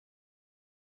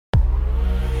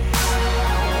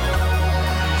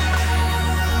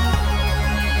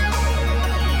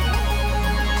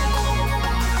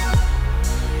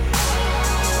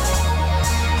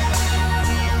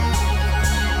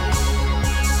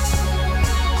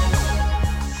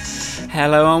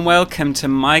Hello and welcome to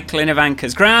Michael and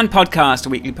Ivanka's Grand Podcast, a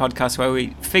weekly podcast where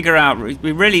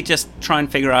we really just try and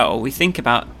figure out, or we think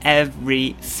about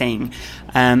everything.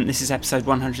 This is episode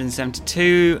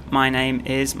 172. My name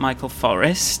is Michael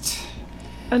Forrest.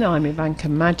 And I'm Ivanka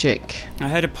Magic. I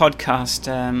heard a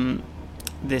podcast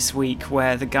this week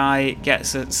where the guy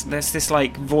there's this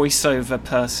like voiceover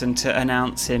person to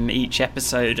announce him each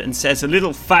episode and says a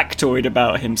little factoid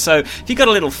about him. So if you got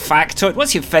a little factoid,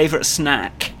 what's your favourite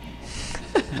snack?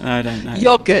 I don't know.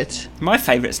 Yogurt. My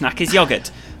favourite snack is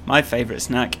yogurt. My favourite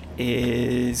snack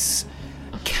is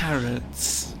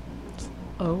carrots.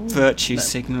 Oh, Virtue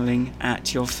signalling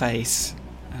at your face.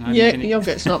 And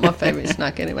yogurt's not my favourite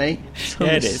snack anyway. Yeah,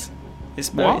 it is.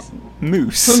 It's what?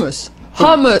 Mousse.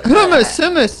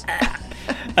 Hummus.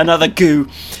 Another goo.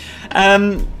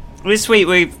 This week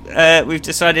we've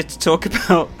decided to talk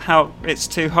about how it's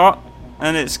too hot,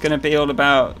 and it's going to be all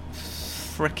about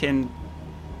frickin'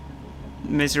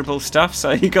 miserable stuff.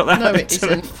 So you got that. No, it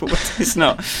isn't. It's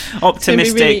not.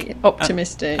 Optimistic. It's really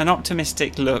optimistic. An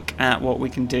optimistic look at what we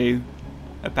can do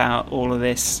about all of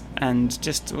this, and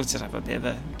we'll just have a bit of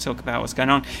a talk about what's going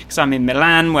on, because I'm in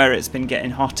Milan where it's been getting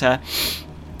hotter,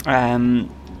 and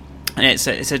it's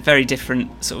a very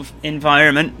different sort of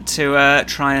environment to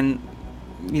try and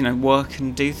work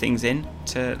and do things in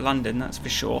to London, that's for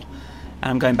sure.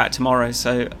 And I'm going back tomorrow,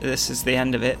 so this is the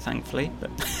end of it, thankfully. But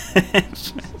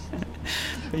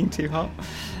being too hot.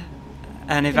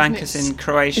 And Ivanka's in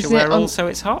Croatia, where also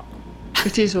it's hot.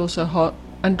 It is also hot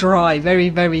and dry, very,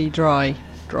 very dry.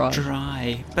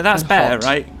 Dry, but that's better, hot.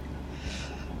 Right?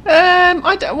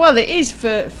 Well, it is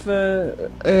for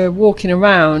walking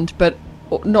around, but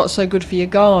not so good for your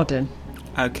garden.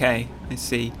 Okay, I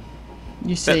see.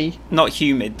 You see, not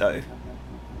humid though.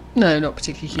 No, not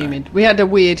particularly humid. No. We had a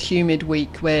weird humid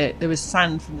week where there was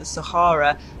sand from the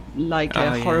Sahara, like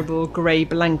a horrible grey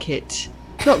blanket.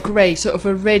 Not grey, sort of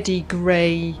a reddy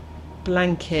grey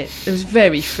blanket. It was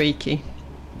very freaky.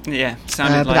 Yeah,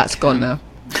 sounded but that's gone now.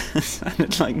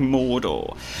 Sounded like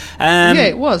Mordor. Yeah,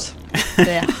 it was.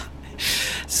 Yeah.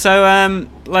 So,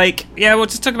 we'll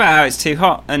just talk about how it's too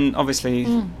hot, and obviously,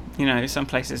 some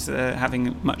places are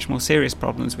having much more serious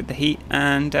problems with the heat,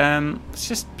 and let's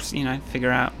just,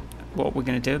 figure out what we're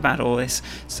going to do about all this.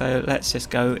 So let's just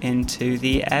go into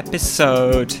the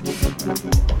episode.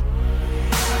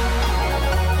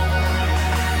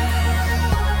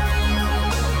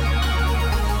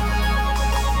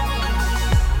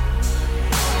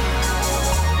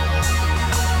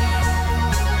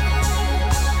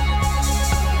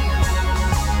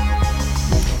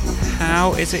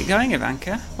 How is it going,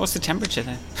 Ivanka? What's the temperature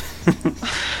there?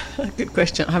 Good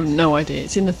question. I have no idea.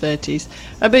 It's in the 30s.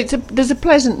 But there's a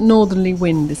pleasant northerly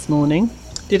wind this morning.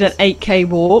 Did an 8k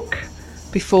walk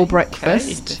before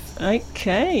breakfast.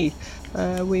 8k.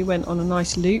 We went on a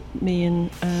nice loop, me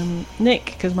and Nick,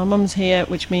 because my mum's here,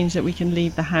 which means that we can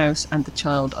leave the house and the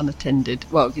child unattended.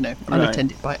 Well,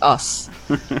 unattended by us.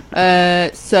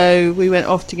 So we went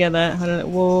off together, had a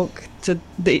little walk.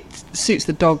 It suits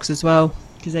the dogs as well,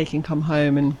 because they can come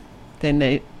home and then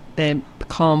they're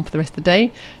calm for the rest of the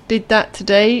day. Did that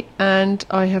today, and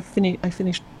I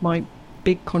finished my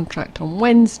big contract on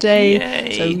Wednesday.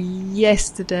 Yay. So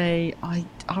yesterday I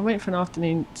went for an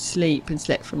afternoon sleep and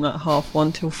slept from like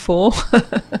 1:30 till 4.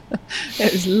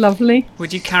 It was lovely.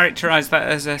 Would you characterise that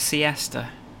as a siesta?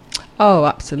 Oh,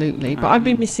 absolutely. But I've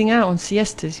been missing out on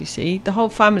siestas, you see. The whole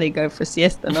family go for a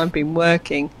siesta and I've been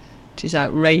working, which is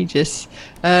outrageous.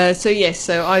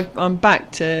 So I'm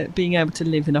back to being able to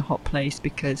live in a hot place,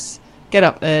 because get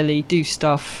up early, do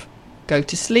stuff, go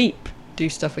to sleep, do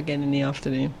stuff again in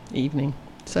the evening.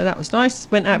 So that was nice.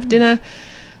 Went out for dinner,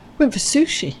 went for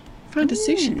sushi. Found a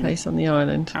sushi place on the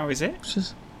island. How is it?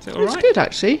 Is it all right? It was good,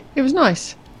 actually. It was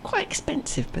nice. Quite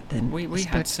expensive, but then... We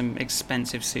had some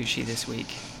expensive sushi this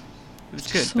week. It was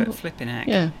good, but flipping heck.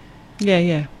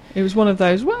 Yeah. It was one of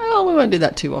those, well, we won't do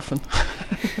that too often.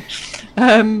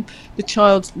 The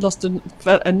child lost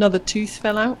another tooth,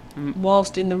 fell out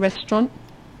whilst in the restaurant.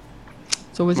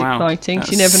 It's always exciting.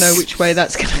 You never know which way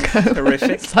that's going to go.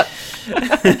 Horrific.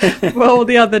 For all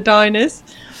the other diners.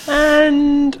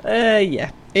 And,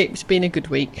 it's been a good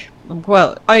week.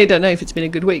 Well, I don't know if it's been a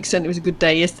good week. Certainly it was a good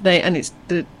day yesterday, and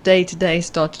the day today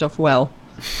started off well.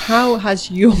 How has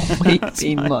your week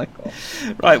been, Michael?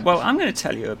 Right, well, I'm going to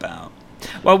tell you about...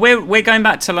 Well, we're going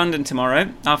back to London tomorrow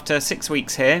after 6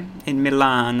 weeks here in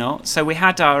Milano. So we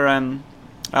had our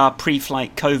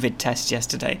pre-flight COVID test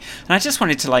yesterday, and I just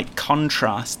wanted to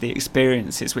contrast the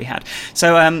experiences we had.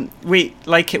 So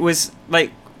it was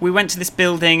we went to this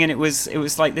building, and it was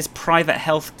like this private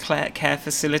health care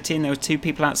facility, and there were two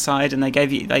people outside, and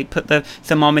they put the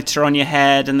thermometer on your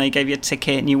head, and they gave you a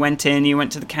ticket, and you went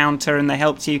to the counter, and they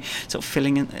helped you sort of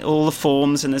filling in all the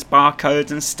forms, and there's barcodes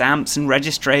and stamps and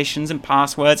registrations and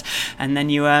passwords, and then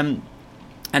you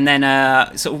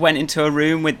sort of went into a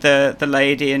room with the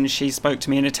lady, and she spoke to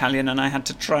me in Italian, and I had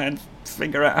to try and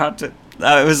figure out how to.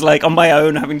 I was like on my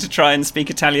own having to try and speak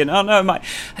Italian. Oh no, how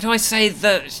do I say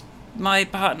that my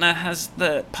partner has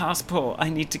the passport? I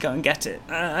need to go and get it.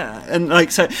 And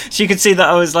like, so she could see that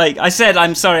I was like, I said,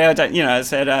 I'm sorry, I don't,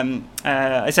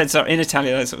 I said sorry in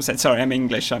Italian. I sort of said, sorry, I'm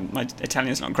English. My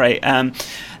Italian's not great.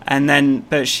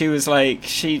 But she was like,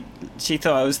 she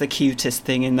thought I was the cutest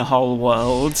thing in the whole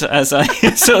world as I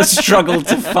sort of struggled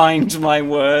to find my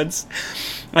words.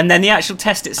 And then the actual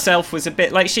test itself was a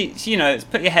bit like she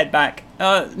put your head back.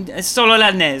 Solo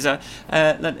l'Arnese.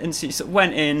 And she sort of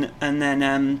went in, and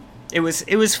then it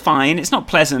was fine. It's not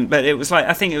pleasant, but it was like,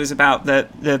 I think it was about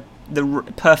the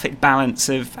perfect balance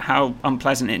of how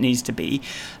unpleasant it needs to be.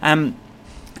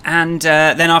 And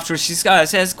then afterwards she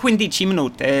says 15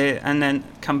 minuti, and then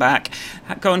come back,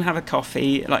 go and have a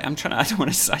coffee. Like, I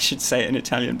should say it in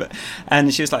Italian,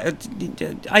 and she was like,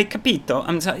 hai capito?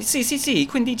 I'm like, sì, 15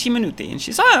 minuti. And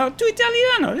she's like, tu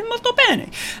italiano, molto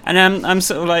bene. And I'm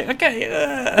sort of like, okay.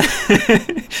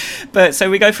 But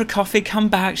so we go for a coffee, come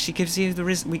back, she gives you the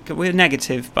we're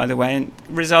negative, by the way, and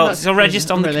results. It's already just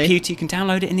on the computer. You can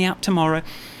download it in the app tomorrow.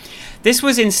 This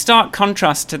was in stark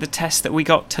contrast to the test that we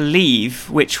got to leave,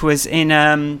 which was in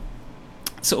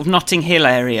sort of Notting Hill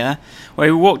area,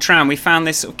 where we walked around. We found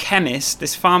this sort of chemist,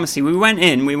 this pharmacy. We went,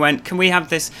 can we have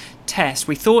this test?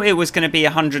 We thought it was going to be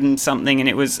 100 and something, and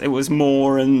it was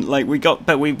more, and like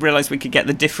but we realised we could get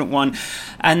the different one.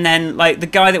 And then like the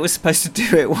guy that was supposed to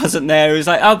do it wasn't there. He was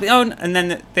like, and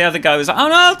then the other guy was like, oh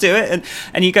no, I'll do it.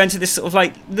 And you go into this sort of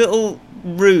like little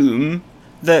room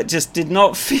that just did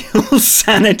not feel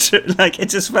sanitary. Like, it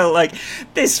just felt like,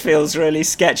 this feels really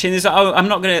sketchy. And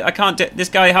like, I can't do it. This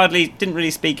guy didn't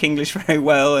really speak English very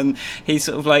well, and he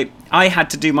sort of like, I had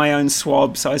to do my own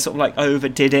swab, so I sort of like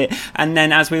overdid it. And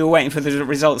then as we were waiting for the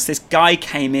results, this guy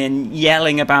came in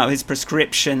yelling about his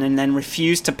prescription, and then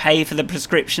refused to pay for the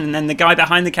prescription. And then the guy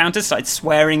behind the counter started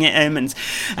swearing at him and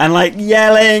like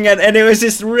yelling, and it was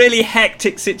this really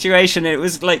hectic situation. It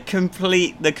was like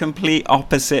the complete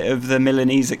opposite of the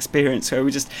Milanese experience, where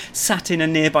we just sat in a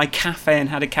nearby cafe and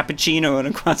had a cappuccino and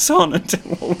a croissant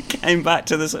until we came back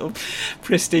to the sort of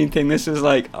pristine thing. This was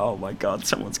like, oh my god,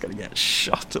 someone's going to get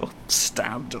shot or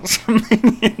stabbed or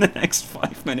something in the next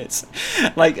 5 minutes.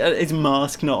 Like, his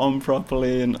mask not on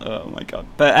properly, and oh my god.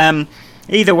 But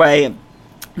either way,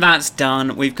 that's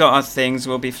done. We've got our things.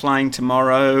 We'll be flying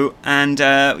tomorrow, and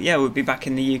we'll be back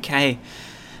in the UK.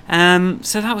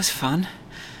 So that was fun.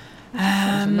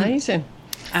 That was amazing.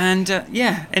 And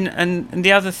and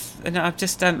the other, and I've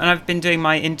just and I've been doing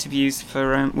my interviews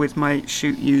for with my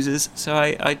shoot users. So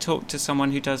I talked to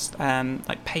someone who does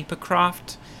like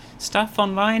papercraft stuff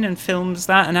online and films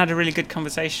that, and had a really good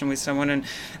conversation with someone,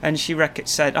 and she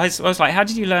said, I was like, how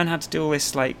did you learn how to do all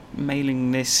this like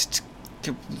mailing list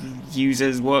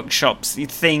users workshops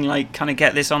thing, like kind of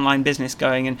get this online business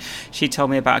going? And she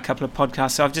told me about a couple of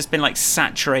podcasts. So I've just been like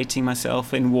saturating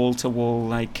myself in wall-to-wall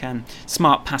like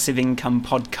smart passive income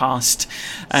podcast,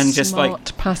 and just like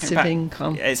smart passive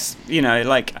income. It's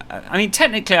like, I mean,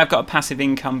 technically I've got a passive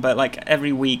income, but like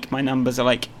every week my numbers are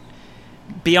like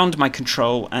beyond my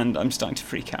control, and I'm starting to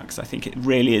freak out because I think it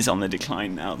really is on the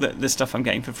decline now, the stuff I'm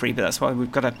getting for free. But that's why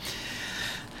we've got to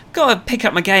pick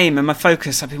up my game and my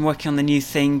focus. I've been working on the new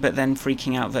thing, but then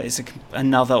freaking out that it's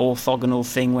another orthogonal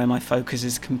thing where my focus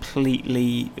is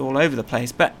completely all over the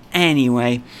place. But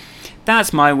anyway,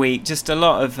 that's my week. Just a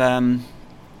lot of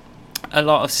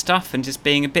stuff, and just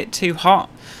being a bit too hot.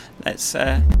 Let's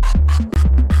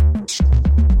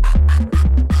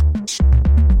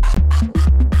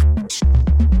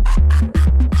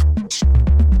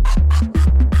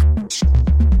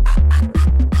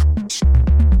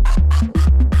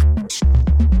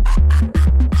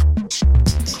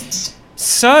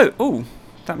So,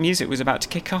 that music was about to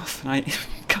kick off, and I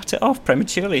cut it off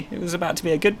prematurely. It was about to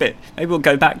be a good bit. Maybe we'll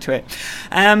go back to it.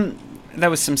 There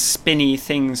was some spinny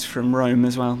things from Rome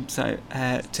as well, so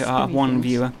to our one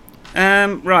viewer.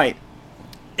 Right.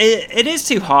 It is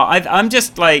too hot. I'm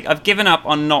just like, I've given up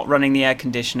on not running the air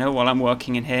conditioner while I'm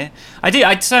working in here.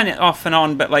 I turn it off and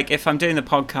on, but like if I'm doing the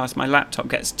podcast, my laptop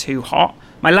gets too hot.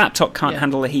 My laptop can't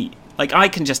handle the heat. Like, I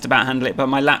can just about handle it, but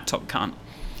my laptop can't.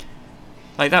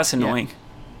 Like, that's annoying. Yeah.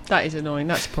 That is annoying.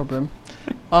 That's a problem.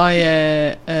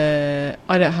 I don't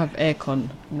have aircon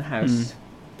in the house.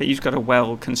 But you've got a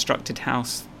well-constructed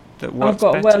house that works I've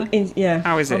got better?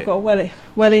 How is it? I've got a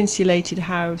well insulated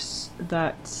house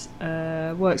that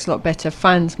works a lot better.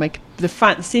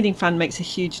 The ceiling fan makes a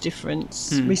huge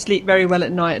difference. We sleep very well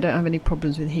at night. I don't have any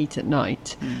problems with heat at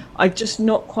night. I've just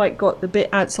not quite got the bit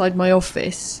outside my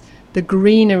office. The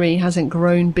greenery hasn't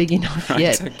grown big enough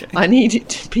yet. Okay. I need it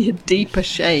to be a deeper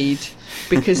shade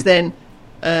because then.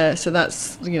 So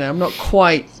that's, I'm not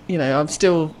quite, I'm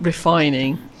still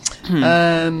refining.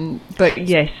 But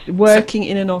yes, working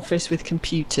in an office with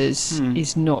computers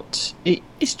is not,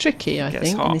 it's tricky, I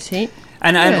think, in this heat.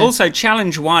 And also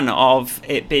challenge one of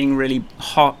it being really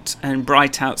hot and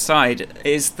bright outside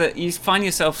is that you find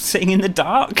yourself sitting in the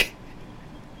dark.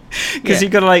 Because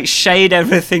you've got to shade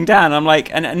everything down. I'm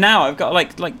and now I've got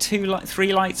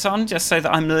three lights on just so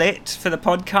that I'm lit for the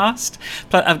podcast.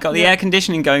 But I've got the air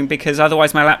conditioning going because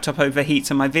otherwise my laptop overheats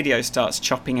and my video starts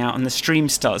chopping out and the stream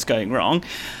starts going wrong.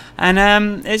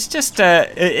 And it's just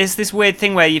it's this weird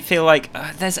thing where you feel like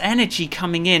there's energy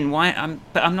coming in.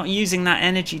 But I'm not using that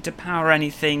energy to power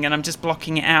anything, and I'm just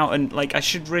blocking it out. And I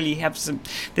should really have some.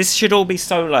 This should all be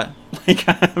solar.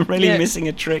 I'm really missing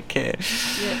a trick here.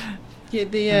 Yeah.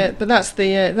 Yeah, but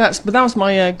that was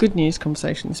my good news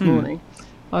conversation this morning.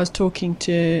 I was talking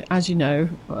to, as you know,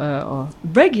 our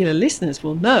regular listeners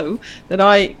will know that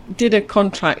I did a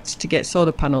contract to get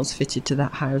solar panels fitted to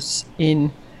that house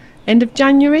in end of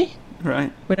January.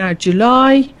 Right. We're now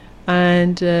July,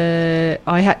 and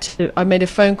I made a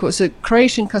phone call. So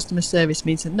Croatian customer service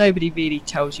means that nobody really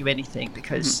tells you anything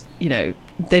because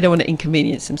they don't want to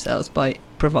inconvenience themselves by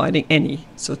providing any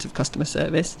sort of customer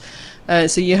service.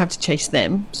 So you have to chase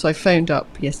them. So I phoned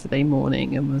up yesterday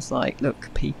morning and was like,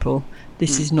 look, people,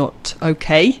 this is not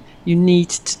okay. You need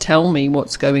to tell me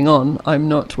what's going on. I'm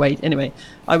not Anyway,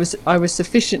 I was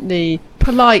sufficiently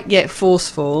polite yet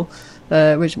forceful,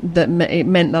 it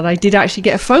meant that I did actually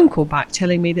get a phone call back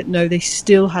telling me that no, they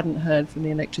still hadn't heard from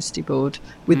the electricity board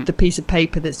with the piece of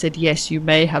paper that said, yes, you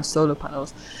may have solar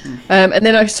panels. And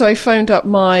then I phoned up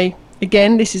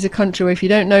again, this is a country where if you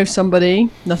don't know somebody,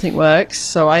 nothing works.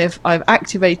 So I've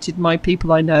activated my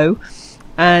people I know,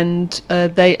 and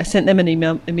I sent them an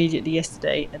email immediately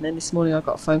yesterday. And then this morning I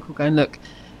got a phone call going, look,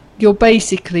 you're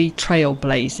basically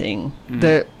trailblazing.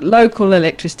 The local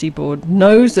electricity board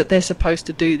knows that they're supposed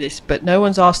to do this, but no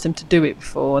one's asked them to do it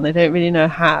before, and they don't really know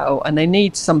how, and they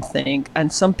need something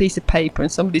and some piece of paper,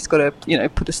 and somebody's got to,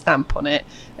 put a stamp on it.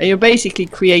 And you're basically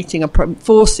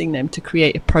forcing them to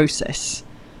create a process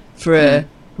for a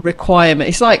requirement.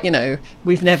 It's like,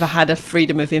 we've never had a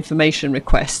freedom of information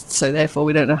request, so therefore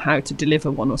we don't know how to deliver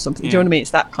one or something. Do you know what I mean?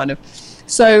 It's that kind of.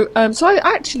 So I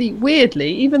actually,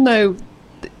 weirdly, even though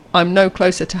I'm no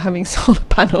closer to having solar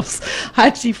panels, I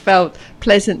actually felt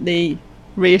pleasantly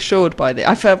reassured by it.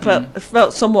 I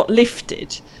felt somewhat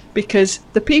lifted because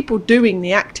the people doing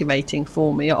the activating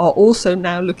for me are also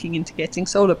now looking into getting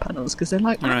solar panels because they're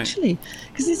like, actually,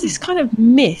 because there's this kind of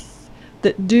myth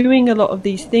that doing a lot of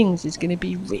these things is going to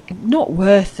be not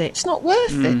worth it. It's not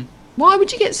worth it. Why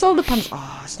would you get solar panels?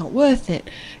 It's not worth it.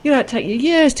 It'd take you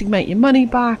years to make your money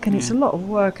back, and it's a lot of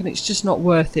work, and it's just not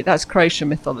worth it. That's Croatian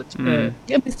mythology.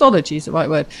 Mythology is the right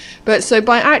word. But so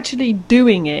by actually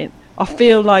doing it, I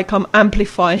feel like I'm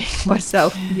amplifying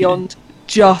myself beyond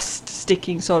just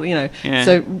sticking solar,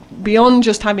 So beyond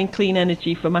just having clean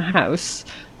energy for my house,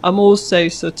 I'm also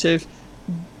sort of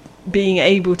being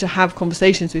able to have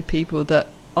conversations with people that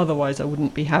otherwise I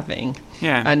wouldn't be having.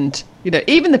 Yeah. And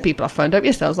even the people I phoned up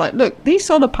yesterday, I was like, look, these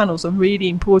solar panels are really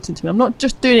important to me. I'm not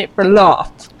just doing it for a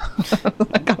laugh.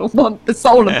 I want the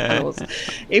solar panels.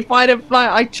 If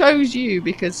I chose you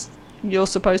because you're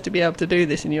supposed to be able to do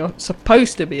this and you're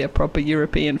supposed to be a proper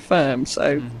European firm,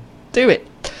 so do it.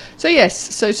 So yes,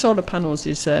 so solar panels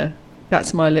is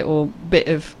that's my little bit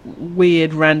of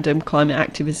weird random climate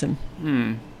activism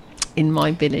in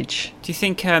my village. Do you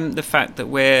think the fact that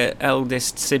we're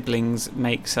eldest siblings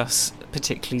makes us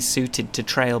particularly suited to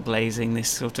trailblazing this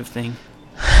sort of thing?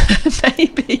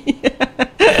 Maybe.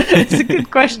 It's a good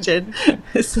question.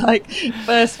 It's like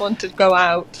first one to go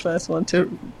out, first one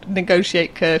to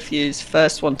negotiate curfews,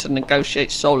 first one to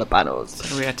negotiate solar panels.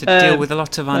 So we had to deal with a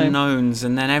lot of unknowns,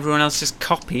 and then everyone else just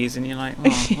copies, and you're like,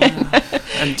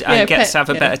 and gets to have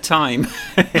a better time.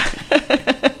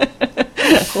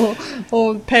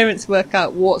 Or parents work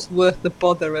out what's worth the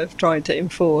bother of trying to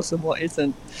enforce and what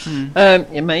isn't.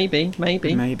 Maybe.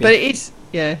 But it's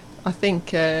I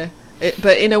think.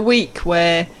 But in a week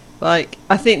where, like,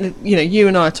 I think that, you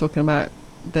and I are talking about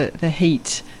the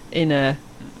heat in a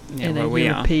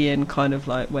European kind of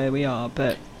like where we are,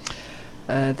 but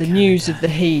the news of the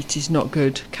heat is not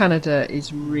good. Canada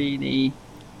is really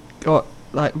got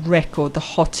like the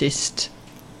hottest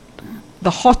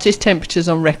the hottest temperatures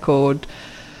on record.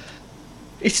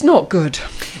 It's not good.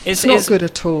 It's not good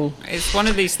at all. It's one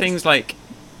of these things like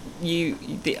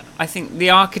I think the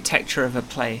architecture of a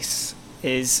place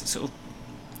is sort of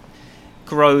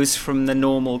grows from the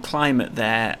normal climate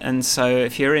there, and so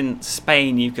if you're in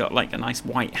Spain, you've got like a nice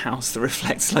white house that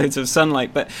reflects loads of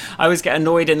sunlight. But I always get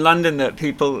annoyed in London that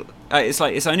people, it's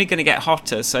like it's only going to get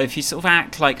hotter. So if you sort of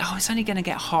act like, oh, it's only going to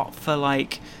get hot for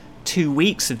like 2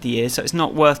 weeks of the year, so it's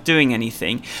not worth doing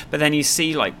anything. But then you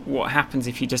see like what happens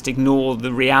if you just ignore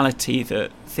the reality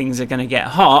that things are going to get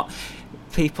hot.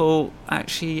 People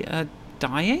actually are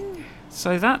dying.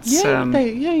 So that's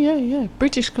yeah.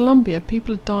 British Columbia,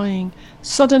 people are dying.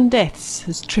 Sudden deaths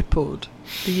has tripled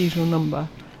the usual number.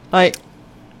 Like,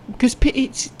 because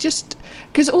it's just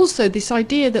because also this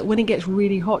idea that when it gets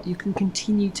really hot, you can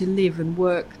continue to live and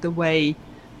work the way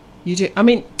you do. I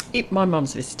mean, my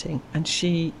mum's visiting, and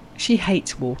she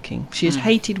hates walking. She has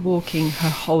hated walking her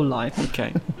whole life.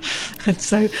 Okay.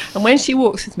 and when she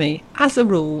walks with me, as a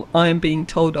rule, I am being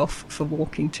told off for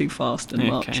walking too fast and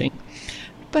marching.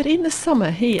 But in the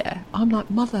summer here, I'm like,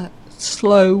 Mother,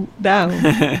 slow down.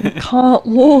 We can't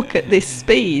walk at this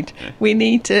speed. We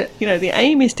need to, the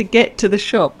aim is to get to the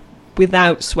shop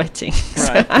without sweating. Right.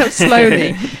 So how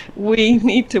slowly we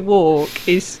need to walk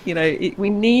is, we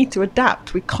need to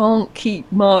adapt. We can't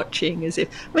keep marching as if,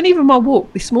 even my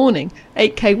walk this morning,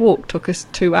 8k walk took us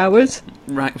 2 hours.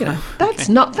 Right. That's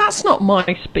not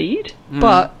my speed,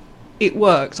 but it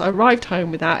works. I arrived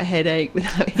home without a headache,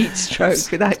 without heat stroke,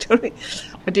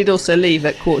 I did also leave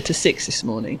at 5:45 this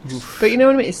morning. Oof. But you know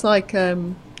what I mean? It's like,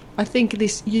 I think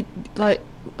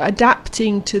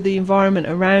adapting to the environment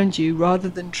around you rather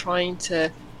than trying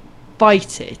to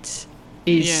fight it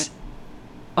is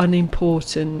an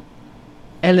important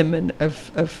element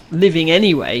of living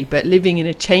anyway, but living in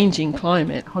a changing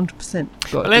climate, 100%.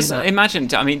 Let's imagine,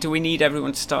 do we need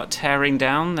everyone to start tearing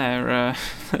down their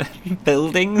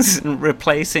buildings and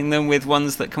replacing them with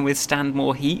ones that can withstand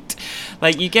more heat?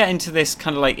 Like, you get into this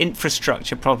kind of like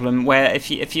infrastructure problem where if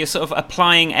you're sort of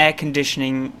applying air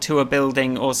conditioning to a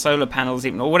building, or solar panels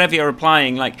even, or whatever you're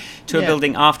applying like to a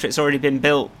building after it's already been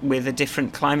built with a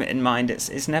different climate in mind,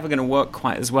 it's never going to work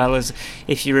quite as well as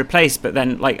if you replace. But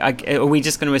then are we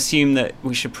just going to assume that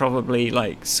we should probably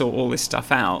like sort all this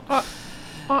stuff out?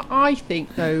 I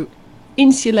think though,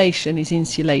 insulation is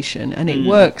insulation, and it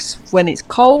works when it's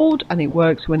cold and it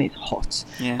works when it's hot.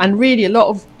 And really a lot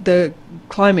of the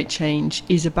climate change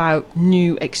is about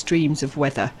new extremes of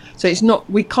weather. So it's not,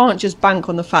 we can't just bank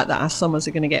on the fact that our summers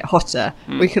are going to get hotter.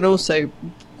 We can also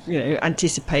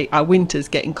anticipate our winters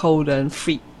getting colder and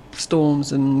freak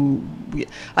storms, and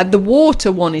the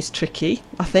water one is tricky,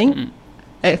 I think.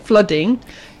 Flooding,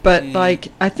 but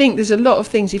I think there's a lot of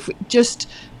things if we just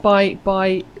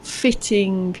by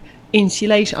fitting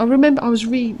insulation. I remember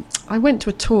I went to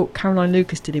a talk Caroline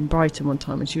Lucas did in Brighton one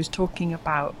time, and she was talking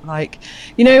about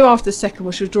after the Second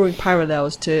World, she was drawing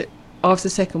parallels to after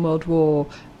the Second World War.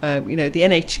 Creating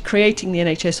the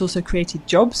NHS also created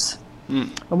jobs. And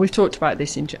we've talked about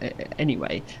this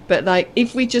anyway, but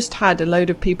if we just had a load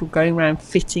of people going around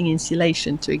fitting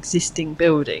insulation to existing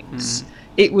buildings,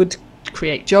 it would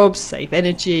create jobs, save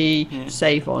energy,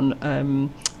 save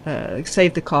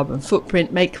the carbon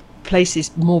footprint, make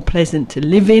places more pleasant to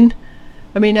live in.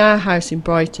 Our house in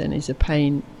Brighton is a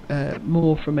pain,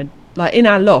 more from in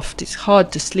our loft. It's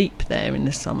hard to sleep there in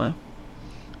the summer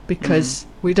because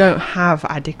we don't have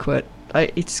adequate.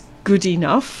 It's good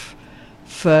enough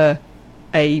for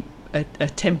a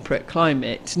temperate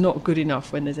climate. It's not good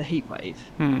enough when there's a heat wave.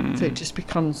 So it just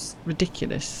becomes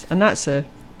ridiculous, and that's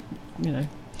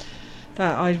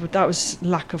that was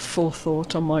lack of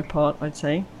forethought on my part, I'd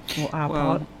say, or our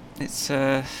part. It's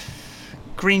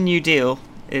Green New Deal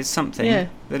is something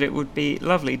that it would be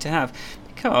lovely to have,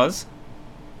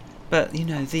 but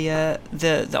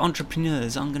the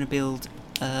entrepreneurs aren't going to build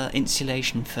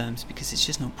insulation firms because it's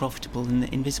just not profitable, and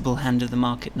the invisible hand of the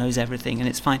market knows everything, and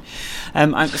it's fine.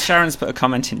 Sharon's put a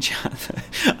comment in chat that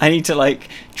I need to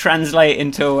translate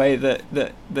into a way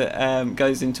that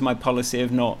goes into my policy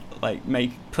of not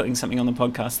putting something on the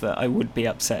podcast that I would be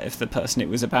upset if the person it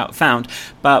was about found.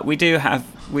 But we do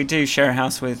share a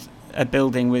house with a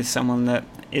building with someone that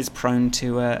is prone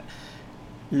to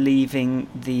leaving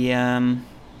the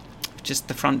just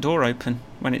the front door open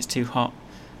when it's too hot,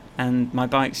 and my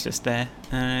bike's just there,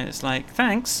 and it's like,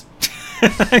 thanks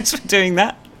thanks for doing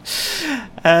that.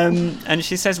 And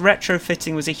she says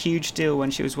retrofitting was a huge deal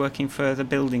when she was working for the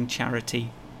building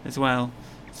charity as well.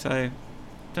 So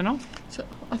don't know. So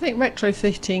I think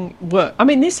retrofitting work.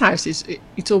 This house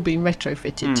it's all been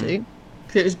retrofitted to.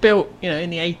 It was built, in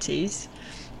the 80s,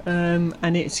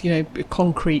 and it's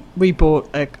concrete. We bought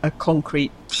a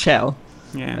concrete shell,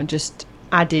 and just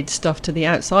added stuff to the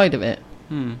outside of it.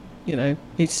 It'd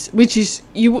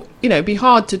be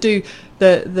hard to do.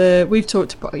 We've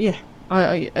talked about but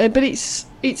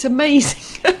it's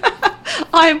amazing.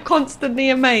 I am constantly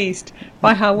amazed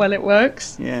by how well it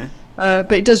works.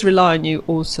 But it does rely on you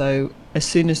also. As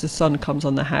soon as the sun comes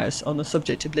on the house, on the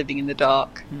subject of living in the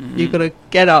dark, you've got to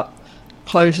get up,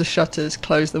 close the shutters,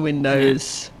 close the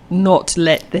windows, not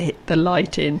let the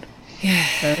light in.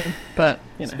 But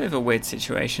it's a bit of a weird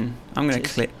situation. I'm going to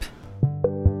clip.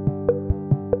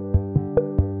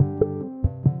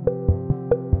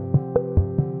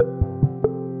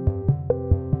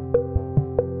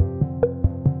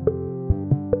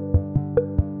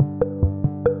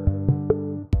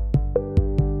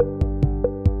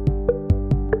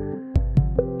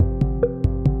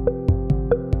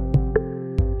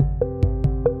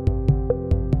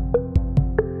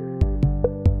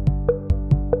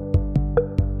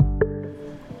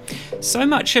 So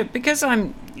much because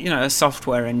I'm, a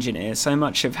software engineer. So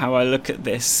much of how I look at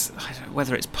this, I don't know,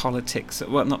 whether it's politics,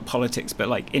 well, not politics, but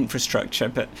like infrastructure,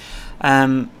 but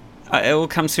it all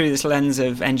comes through this lens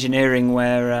of engineering,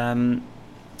 where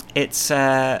it's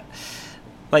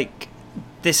like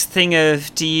this thing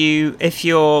of if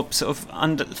your sort of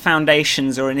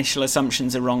foundations or initial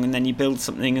assumptions are wrong, and then you build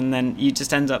something, and then you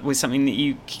just end up with something that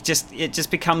it just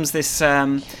becomes this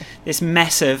this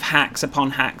mess of hacks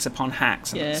upon hacks upon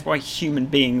hacks. And that's why human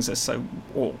beings are so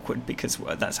awkward, because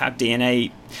that's how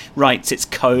DNA writes its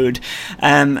code.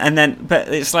 But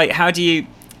it's like, how do you,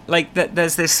 like,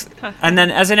 there's this, and then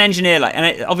as an engineer, like,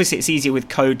 and obviously it's easier with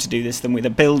code to do this than with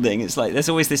a building. It's like there's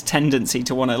always this tendency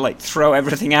to want to like throw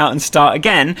everything out and start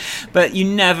again, but you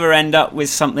never end up with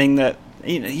something that,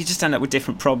 you just end up with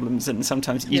different problems, and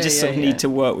sometimes you sort of need to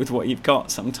work with what you've got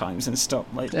sometimes and stop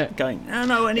going,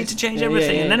 no, I need to change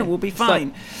everything, and then it will be fine.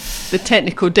 Like the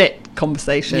technical debt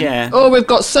conversation. We've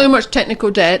got so much technical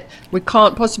debt, we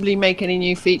can't possibly make any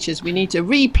new features, we need to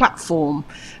re-platform.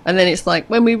 And then it's like,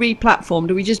 when we re-platform,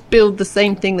 do we just build the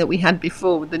same thing that we had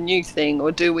before with the new thing,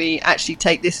 or do we actually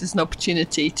take this as an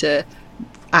opportunity to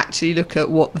actually look at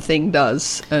what the thing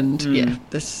does? And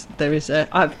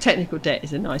technical debt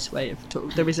is a nice way of talking.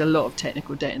 There is a lot of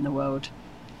technical debt in the world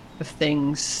of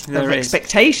things,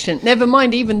 expectation. Never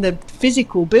mind even the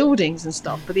physical buildings and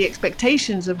stuff, but the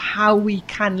expectations of how we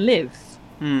can live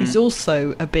is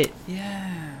also a bit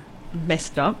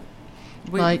messed up.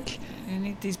 We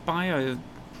need these bio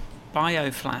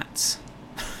flats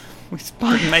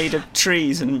made of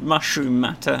trees and mushroom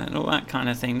matter and all that kind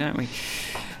of thing, don't we?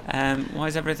 Why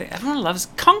is everyone loves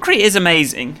concrete? Is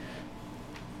amazing.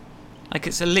 Like,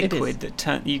 it's a liquid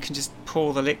that you can just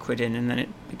pour the liquid in, and then it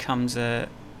becomes a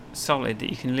solid that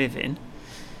you can live in.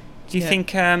 Do you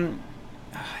think I don't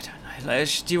know,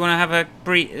 do you want to have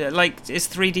is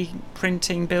 3D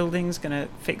printing buildings going to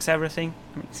fix everything?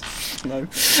 No.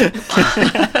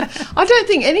 I don't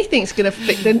think anything's going to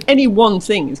fix. Any one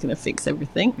thing is going to fix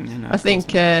everything. I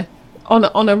think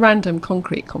on a random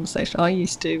concrete conversation, I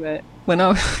used to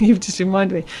you've just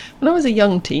reminded me, when I was a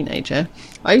young teenager,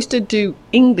 I used to do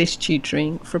English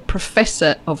tutoring for a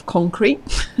professor of concrete.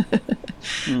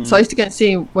 So I used to go and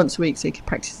see him once a week so he could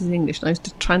practice his English, and I used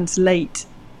to translate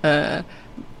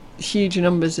huge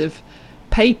numbers of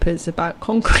papers about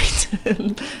concrete,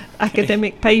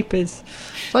 academic papers.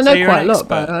 So I know quite a lot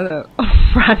about it.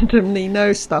 I randomly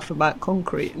know stuff about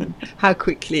concrete and how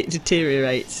quickly it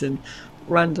deteriorates and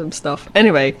random stuff.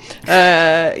 Anyway,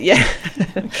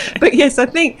 But yes, I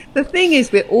think the thing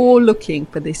is, we're all looking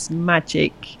for this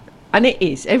magic, and it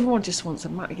is. Everyone just wants a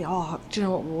magic. Oh, do you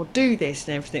know what? We'll do this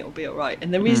and everything will be all right.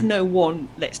 And there is no one,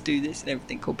 let's do this and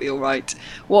everything will be all right.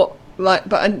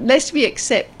 But unless we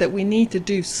accept that we need to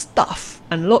do stuff,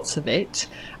 and lots of it,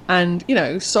 and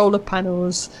solar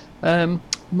panels,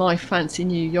 my fancy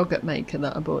new yogurt maker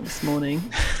that I bought this morning,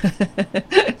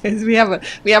 because we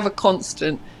have a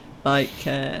constant,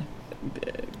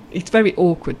 it's very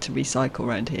awkward to recycle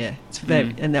around here. It's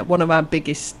very, and that one of our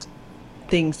biggest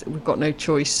things that we've got no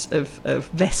choice of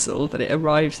vessel that it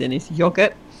arrives in is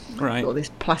yogurt. Right. Got this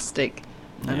plastic,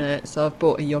 and so I've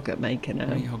bought a yogurt maker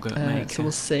now. So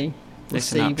we'll see. We'll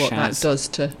see what that does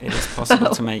to. It is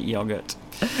possible to make yogurt.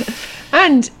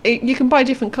 And you can buy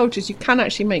different cultures. You can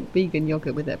actually make vegan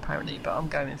yogurt with it, apparently, but I'm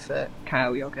going for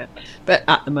cow yogurt. But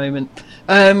at the moment,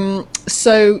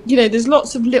 so there's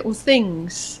lots of little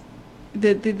things.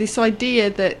 This idea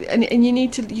that, and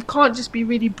you can't just be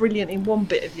really brilliant in one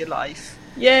bit of your life.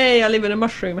 Yay! I live in a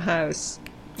mushroom house.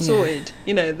 Sorted.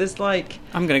 There's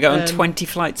I'm going to go on 20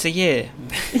 flights a year.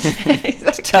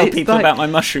 Exactly. Tell people about my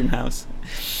mushroom house.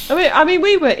 I mean,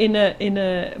 we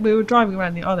we were driving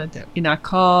around the island in our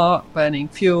car, burning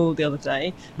fuel the other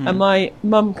day, and my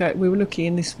mum, we were looking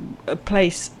in this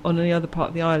place on the other part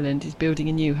of the island is building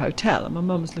a new hotel, and my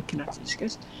mum was looking at it. She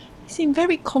goes, "You seem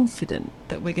very confident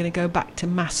that we're going to go back to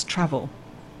mass travel,"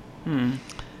 and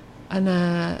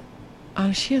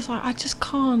she was like, "I just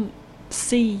can't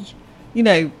see,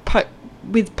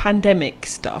 with pandemic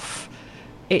stuff,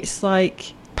 it's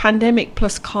like." Pandemic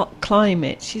plus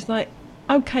climate. She's like,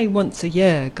 okay, once a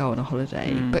year go on a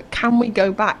holiday, but can we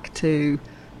go back to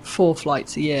 4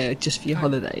 flights a year just for your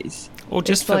holidays, or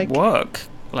just for work?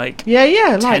 Like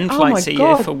 10 flights a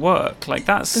year for work. Like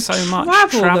that's so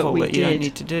much travel that you don't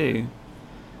need to do.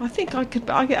 I think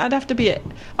I'd have to be it.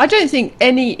 I don't think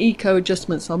any eco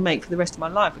adjustments I'll make for the rest of my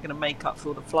life are going to make up for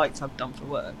all the flights I've done for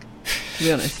work, to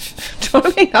be honest. Do you know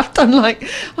what I mean?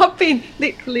 I've been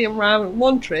literally around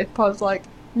one trip. I was like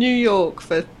New York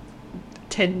for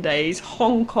 10 days,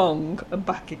 Hong Kong and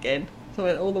back again. So I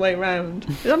went all the way around.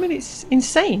 I mean, it's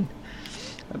insane.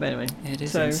 But anyway. It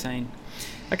is insane.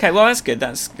 Okay, well, that's good.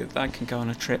 That's good. I can go on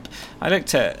a trip. I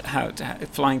looked at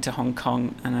flying to Hong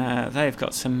Kong, and they've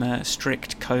got some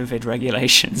strict COVID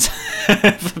regulations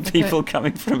for people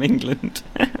coming from England.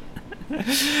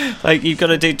 Like, you've got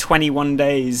to do 21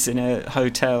 days in a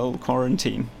hotel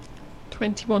quarantine.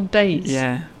 21 days?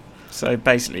 Yeah. So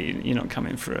basically, you're not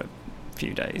coming for a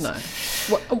few days. No.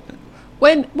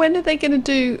 When are they going to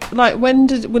do? Like, when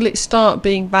will it start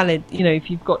being valid?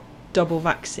 If you've got double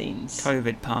vaccines,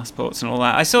 COVID passports, and all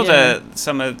that. I saw that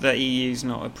some of the EU's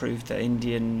not approved the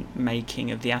Indian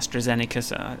making of the AstraZeneca.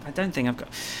 So I don't think I've got.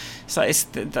 So it's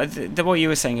the what you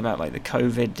were saying about like the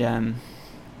COVID.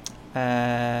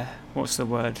 What's the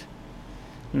word?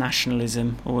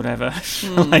 Nationalism or whatever,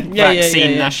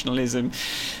 vaccine nationalism.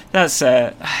 That's I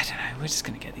don't know. We're just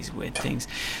going to get these weird things.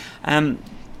 What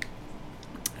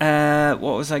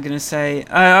was I going to say?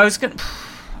 I was going.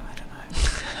 I don't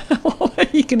know. What are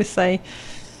you going to say?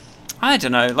 I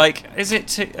don't know. Like, is it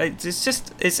too?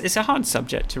 It's a hard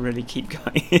subject to really keep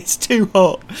going. It's too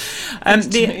hot.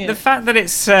 The fact that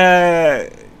it's so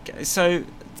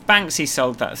Banksy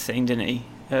sold that thing, didn't he?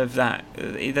 Of that,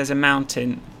 there's a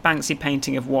mountain. Banksy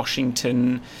painting of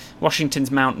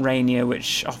Washington's Mount Rainier,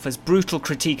 which offers brutal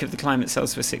critique of the climate,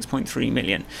 sells for 6.3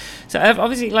 million. So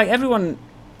obviously, like, everyone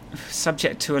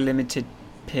subject to a limited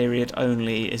period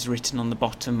only is written on the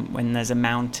bottom when there's a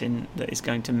mountain that is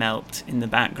going to melt in the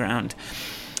background.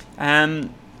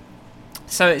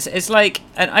 So it's like,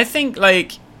 and I think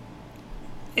like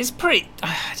it's pretty.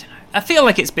 I don't know. I feel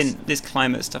like this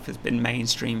climate stuff has been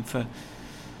mainstream for.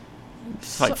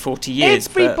 Like 40 years,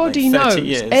 everybody but like 30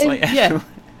 knows. Years.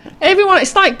 Everyone.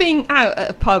 It's like being out at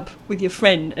a pub with your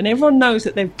friend, and everyone knows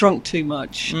that they've drunk too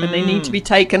much and they need to be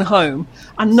taken home,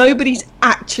 and nobody's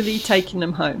actually taking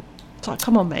them home. It's like,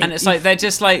 come on, mate. And it's like they're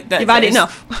just like you've had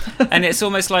enough. And it's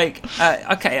almost like,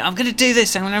 okay, I'm going to do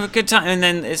this. I'm going to have a good time, and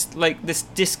then it's like this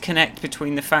disconnect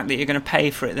between the fact that you're going to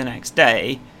pay for it the next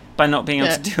day. By not being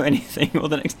able to do anything, or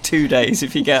the next 2 days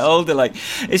if you get older, like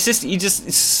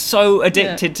it's so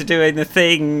addicted to doing the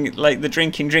thing, like the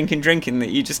drinking that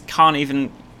you just can't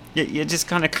even. You just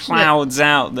kind of clouds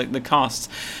out the costs,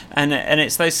 and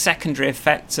it's those secondary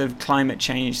effects of climate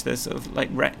change, the sort of like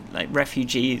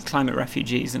refugees, climate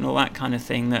refugees, and all that kind of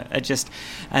thing that are just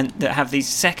and that have these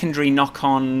secondary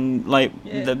knock-on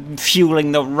the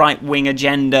fueling the right-wing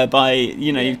agenda by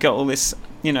you've got all this.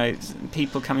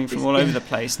 People coming from all over the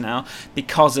place now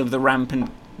because of the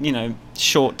rampant,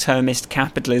 short-termist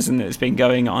capitalism that's been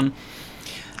going on.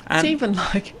 It's even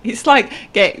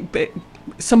get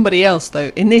somebody else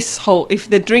though in this whole. If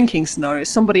the drinking scenario,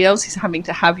 somebody else is having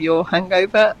to have your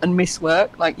hangover and miss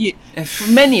work. Like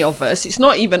for many of us, it's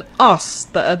not even us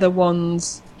that are the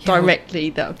ones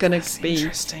directly that are going to be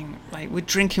interesting. Like with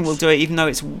drinking, we'll do it even though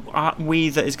it's we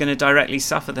that is going to directly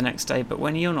suffer the next day. But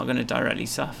when you're not going to directly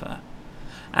suffer.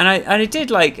 And I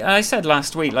did, like I said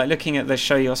last week, like looking at the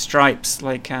Show Your Stripes,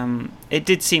 like it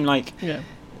did seem like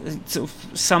sort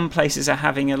of some places are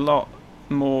having a lot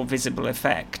more visible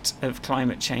effect of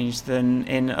climate change than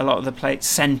in a lot of the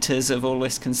centres of all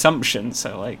this consumption.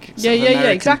 So like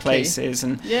American exactly. places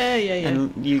and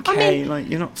UK, like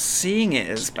you're not seeing it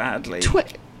as badly.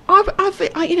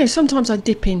 Sometimes I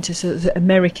dip into sort of the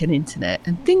American internet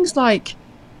and things like.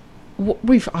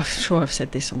 I'm sure I've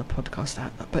said this on the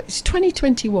podcast, but it's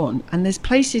 2021 and there's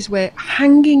places where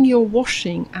hanging your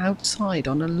washing outside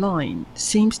on a line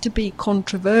seems to be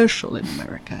controversial in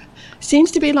America. It seems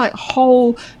to be like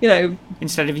whole,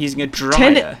 instead of using a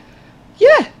dryer.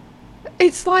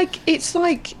 It's like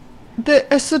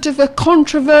a sort of a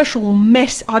controversial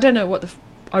mess. I don't know what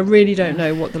I really don't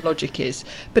know what the logic is,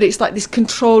 but it's like this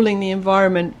controlling the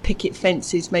environment, picket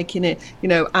fences, making it,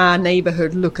 our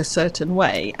neighbourhood look a certain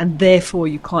way, and therefore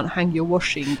you can't hang your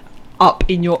washing up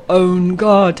in your own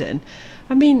garden.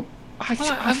 I mean,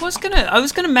 I was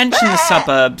gonna mention the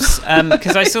suburbs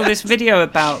because I saw this video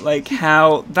about like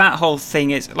how that whole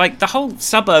thing is like the whole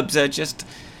suburbs are just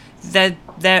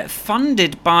they're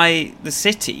funded by the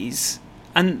cities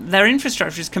and their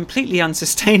infrastructure is completely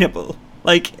unsustainable.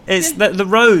 Like it's the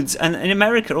roads, and in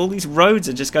America all these roads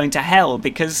are just going to hell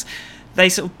because they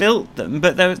sort of built them,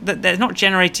 but they're not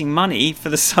generating money for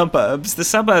the suburbs. The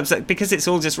suburbs, because it's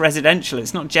all just residential,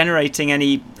 it's not generating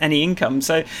any income.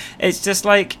 So it's just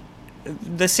like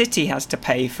the city has to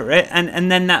pay for it,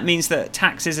 and then that means that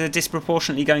taxes are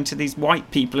disproportionately going to these white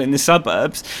people in the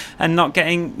suburbs and not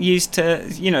getting used to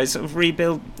sort of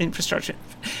rebuild infrastructure.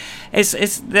 It's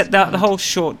the whole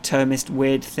short-termist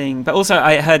weird thing. But also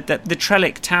I heard that the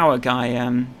Trellick Tower guy,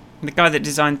 the guy that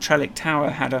designed Trellick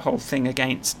Tower, had a whole thing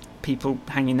against people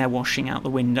hanging their washing out the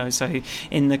window. So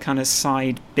in the kind of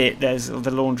side bit there's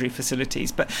the laundry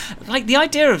facilities, but like the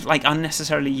idea of like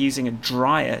unnecessarily using a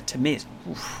dryer, to me is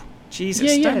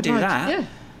Jesus, don't do that.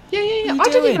 Yeah. I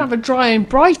don't even have a dryer in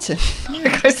Brighton.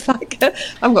 It's like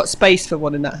I've got space for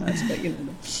one in that house,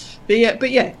 but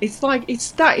yeah, it's like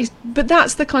but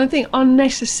that's the kind of thing,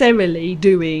 unnecessarily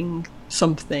doing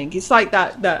something. It's like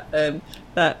I've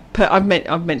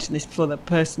mentioned this before. That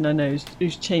person I know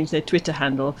who's changed their Twitter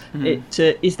handle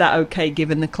is that okay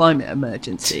given the climate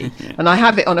emergency? And I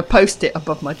have it on a post-it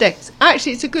above my desk.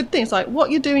 Actually, it's a good thing. It's like,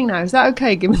 what you're doing now, is that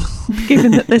okay given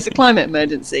that there's a climate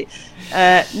emergency?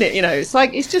 It's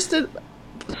like, it's just a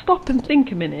stop and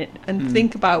think a minute and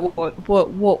think about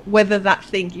what whether that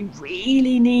thing, you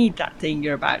really need that thing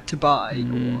you're about to buy,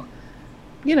 or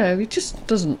it just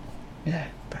doesn't. Yeah.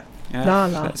 La.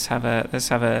 Let's have a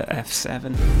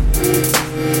F7.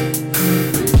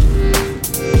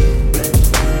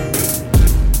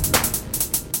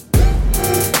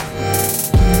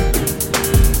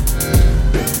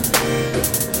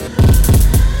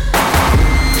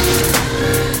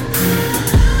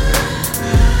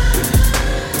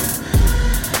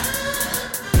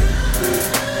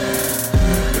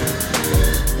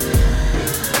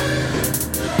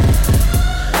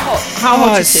 How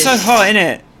hot it's so hot, isn't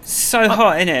it? So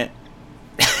hot, isn't it?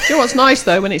 Do you know what's nice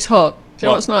though when it's hot? Do you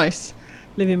know what's nice?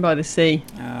 Living by the sea.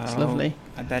 It's lovely.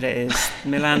 I bet it is.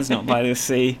 Milan's not by the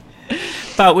sea.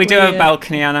 But we do have a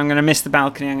balcony, and I'm going to miss the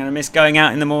balcony. I'm going to miss going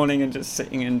out in the morning and just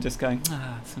sitting and just going,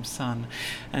 some sun.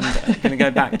 And I'm going to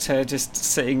go back to just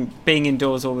sitting, being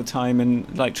indoors all the time,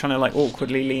 and like trying to like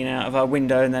awkwardly lean out of our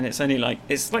window, and then it's only like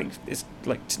it's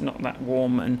not that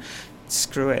warm, and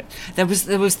screw it. There was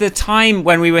the time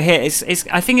when we were here.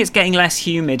 I think it's getting less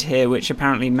humid here, which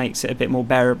apparently makes it a bit more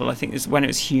bearable. I think it's when it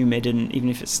was humid, and even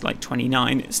if it's like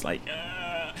 29, it's like,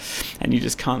 and you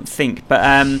just can't think. But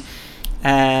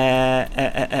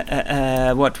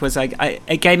what was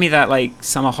it gave me that like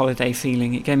summer holiday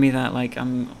feeling. It gave me that like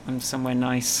I'm somewhere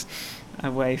nice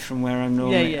away from where I'm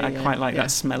normally. I quite like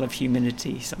that smell of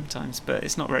humidity sometimes, but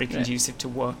it's not very conducive to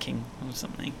working or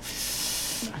something.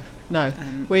 No,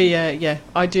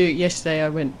 I do. Yesterday I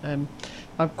went.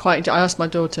 I asked my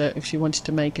daughter if she wanted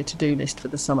to make a to-do list for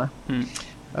the summer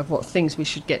of what things we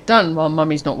should get done while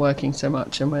Mummy's not working so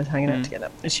much and we're hanging out together.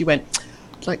 And she went,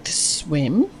 I'd like to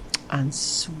swim and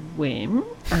swim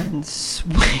and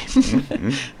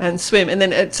swim and swim. And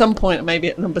then at some point, maybe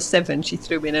at number 7, she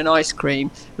threw in an ice cream.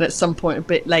 And at some point a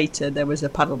bit later, there was a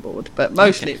paddleboard. But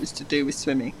mostly it was to do with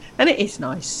swimming. And it is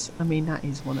nice. I mean, that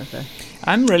is one of the...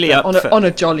 I'm really up on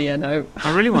a jollier note.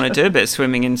 I really want to do a bit of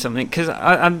swimming in something, because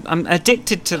I'm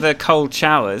addicted to the cold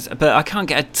showers, but I can't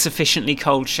get a sufficiently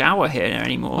cold shower here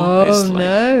anymore. Oh,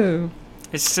 no.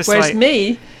 It's just Whereas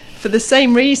me... For the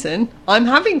same reason, I'm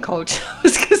having cold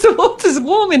showers because the water's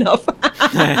warm enough.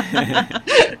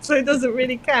 So it doesn't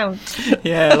really count.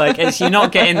 Yeah, like you're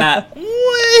not getting that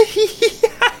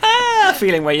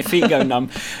feeling where your feet go numb.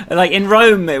 Like in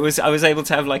Rome, I was able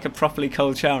to have like a properly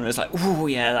cold shower, and it's like, oh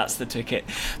yeah, that's the ticket.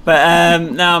 But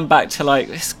now I'm back to like,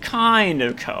 it's kind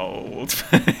of cold.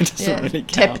 It doesn't really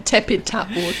count. Tepid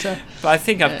tap water. But I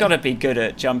think I've got to be good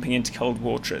at jumping into cold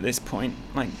water at this point.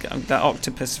 Like that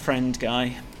octopus friend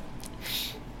guy.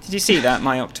 Did you see that,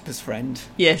 My Octopus Friend?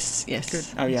 Yes. Good.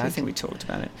 Oh yeah, I think we talked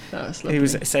about it. That was lovely. He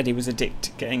said he was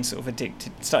getting sort of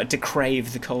addicted, started to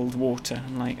crave the cold water.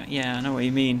 I'm like, yeah, I know what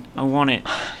you mean. I want it.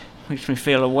 Makes me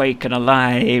feel awake and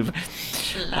alive.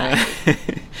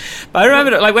 But I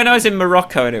remember, like when I was in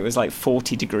Morocco and it was like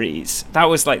 40 degrees. That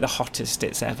was like the hottest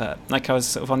it's ever. Like I was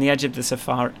sort of on the edge of the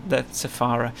Sahara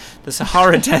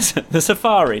Desert, the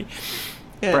safari.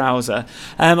 browser.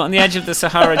 On the edge of the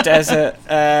Sahara Desert,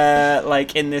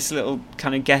 like in this little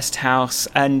kind of guest house,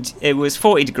 and it was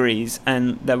 40 degrees,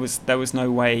 and there was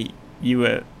no way you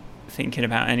were thinking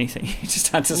about anything. You just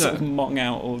had to sort of mong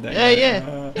out all day.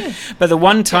 Yeah. But the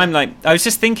one time, like, I was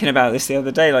just thinking about this the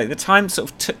other day, like the time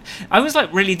sort of I was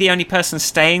like really the only person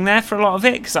staying there for a lot of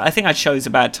it, because I think I chose a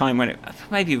bad time when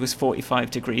maybe it was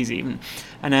 45 degrees even,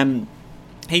 and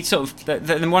he sort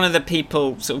of one of the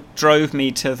people sort of drove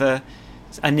me to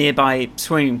a nearby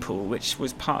swimming pool, which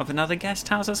was part of another guest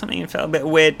house or something. It felt a bit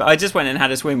weird, but I just went and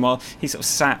had a swim while he sort of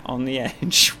sat on the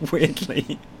edge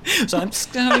weirdly. So I'm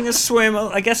just having a swim.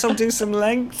 I guess I'll do some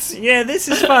lengths. Yeah, this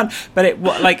is fun. But it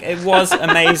was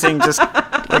amazing, just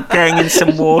like going in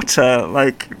some water.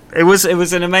 Like it was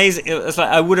an amazing. It was like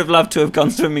I would have loved to have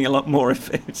gone swimming a lot more if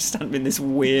it just hadn't been this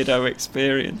weirdo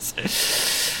experience.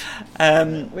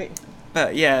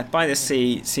 But yeah, by the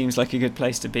sea seems like a good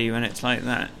place to be when it's like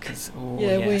that.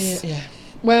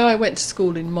 Well, I went to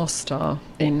school in Mostar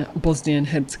in Bosnia and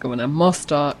Herzegovina.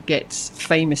 Mostar gets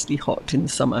famously hot in the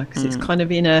summer because it's kind of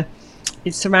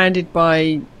it's surrounded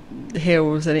by the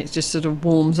hills, and it just sort of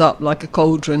warms up like a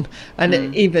cauldron.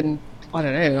 And even, I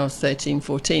don't know, when I was 13,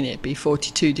 14, it'd be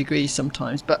 42 degrees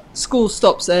sometimes. But school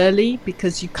stops early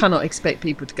because you cannot expect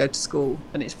people to go to school.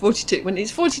 And it's 42. When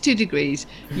it's 42 degrees,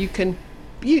 you can...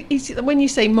 when you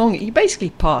say mong, you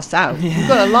basically pass out. Yeah. You've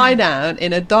got to lie down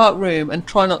in a dark room and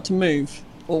try not to move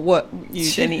or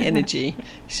use any energy.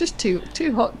 It's just too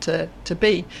hot to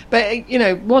be. But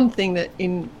one thing that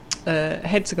in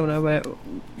Herzegovina, where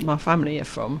my family are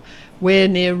from, we're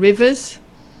near rivers,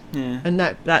 and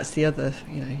that's the other.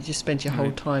 You just spend your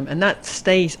whole time, and that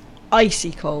stays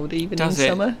icy cold even in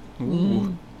summer.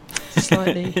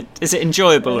 Slightly. Is it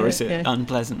enjoyable or is it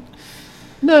unpleasant?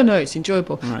 No, it's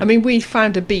enjoyable. Right. I mean, we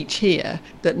found a beach here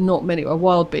a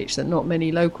wild beach that not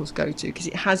many locals go to because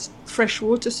it has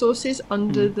freshwater sources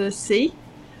under the sea,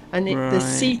 and the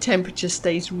sea temperature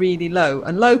stays really low,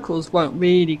 and locals won't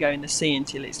really go in the sea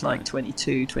until it's like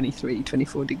 22, 23,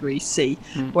 24 degrees C.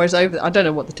 Whereas I don't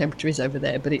know what the temperature is over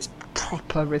there, but it's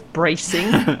proper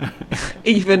bracing,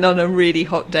 even on a really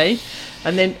hot day.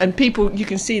 And people, you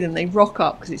can see them, they rock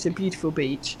up because it's a beautiful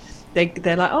beach.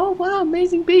 They're like, oh wow,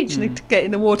 amazing beach, and they get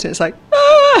in the water and it's like,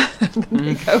 and then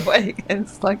they go away again.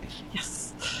 It's like,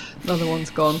 yes, another one's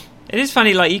gone. It is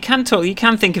funny, like you can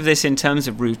think of this in terms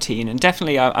of routine, and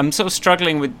definitely I'm sort of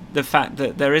struggling with the fact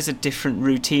that there is a different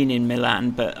routine in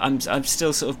Milan, but I've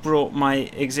still sort of brought my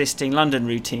existing London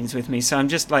routines with me, so I'm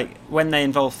just like, when they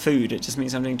involve food, it just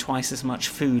means I'm doing twice as much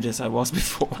food as I was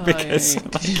before, because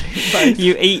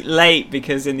you eat late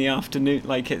because in the afternoon,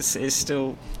 like it's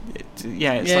still...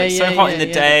 It's so hot in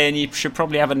the day, and you should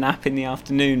probably have a nap in the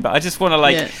afternoon. But I just want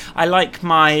to I like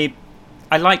my.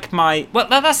 Well,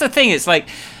 that's the thing. It's like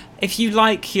if you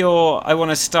like I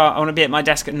want to be at my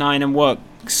desk at 9 and work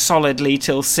solidly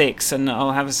till 6, and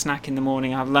I'll have a snack in the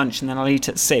morning, I'll have lunch, and then I'll eat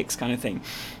at 6, kind of thing.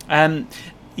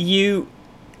 You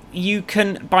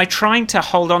can, by trying to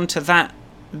hold on to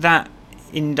that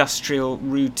industrial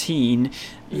routine.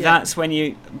 That's when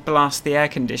you blast the air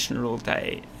conditioner all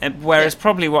day. Whereas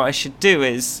probably what I should do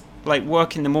is like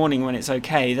work in the morning when it's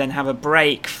okay, then have a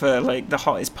break for like the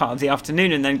hottest part of the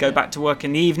afternoon, and then go back to work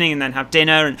in the evening, and then have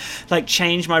dinner, and like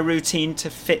change my routine to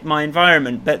fit my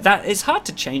environment. But that it's hard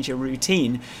to change your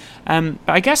routine. But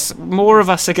I guess more of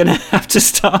us are going to have to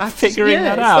start figuring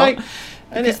that out. Like,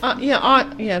 and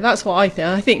that's what I think.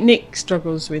 I think Nick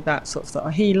struggles with that sort of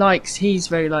stuff. He's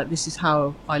very like, this is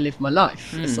how I live my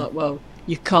life. It's like, well,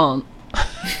 you can't.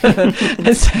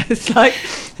 And so it's like,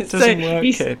 it doesn't work.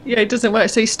 It doesn't work.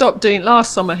 So he stopped doing.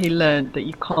 Last summer, he learned that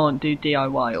you can't do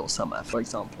DIY all summer, for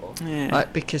example,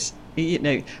 because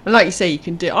and like you say, you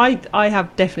can do. I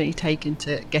have definitely taken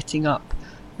to getting up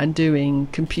and doing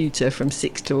computer from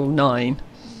 6 till 9.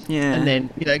 Yeah, and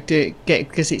then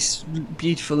because it's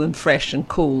beautiful and fresh and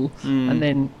cool,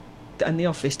 and the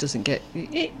office doesn't get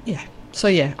it. Yeah. So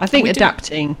I think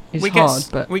adapting is hard,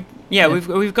 but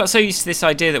we've got so used to this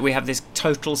idea that we have this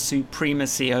total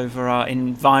supremacy over our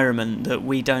environment that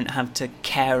we don't have to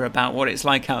care about what it's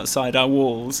like outside our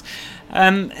walls.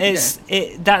 That's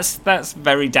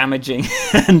very damaging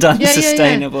and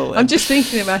unsustainable. I'm just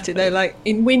thinking about it though, like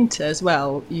in winter as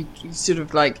well. You sort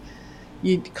of like.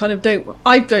 You kind of don't.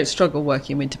 I don't struggle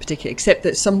working in winter particularly, except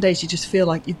that some days you just feel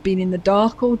like you've been in the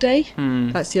dark all day.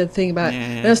 That's the other thing about.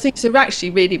 And I was thinking, so actually,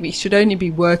 really, we should only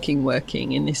be working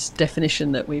in this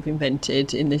definition that we've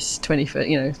invented in this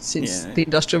 21st. Since the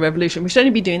Industrial Revolution, we should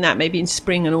only be doing that maybe in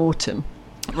spring and autumn.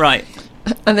 Right.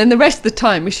 And then the rest of the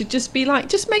time we should just be like,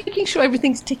 just making sure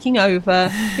everything's ticking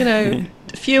over, you know,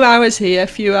 a few hours here, a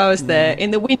few hours there.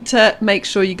 In the winter, make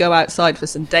sure you go outside for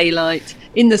some daylight.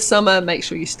 In the summer, make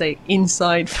sure you stay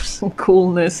inside for some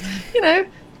coolness. You know,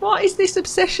 what is this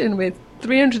obsession with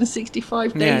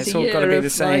 365 days a year? Yeah, it's all got to be the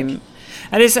same.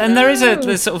 And there is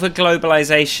a sort of a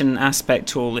globalization aspect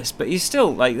to all this, but you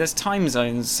still, like, there's time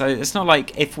zones, so it's not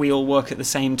like if we all work at the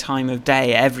same time of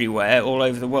day everywhere, all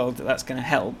over the world, that's going to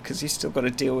help, because you've still got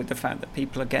to deal with the fact that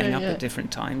people are getting up at different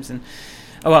times, and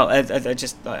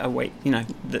I wait, you know,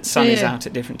 that sun is out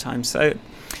at different times, so.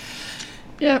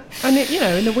 Yeah, and you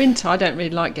know, in the winter, I don't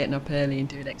really like getting up early and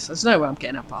doing exercise. No way I'm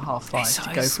getting up at 5:30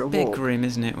 to go for a walk. It's a big room,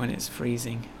 isn't it, when it's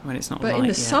freezing, when it's not light. But in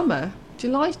the summer,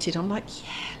 delighted. I'm like,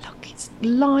 yeah, look, it's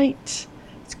light,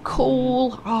 it's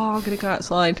cool. Oh, I'm going to go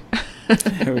outside.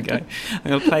 Here we go. I'm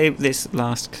going to play this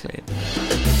last clip.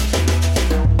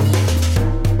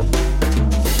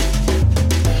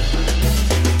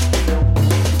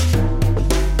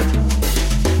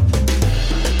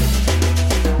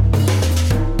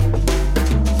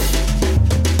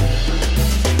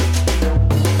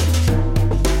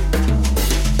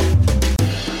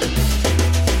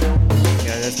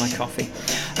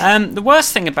 The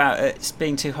worst thing about it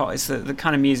being too hot is that the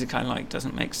kind of music I like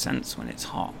doesn't make sense when it's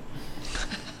hot.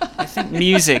 I think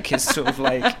music is sort of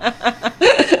like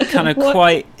kind of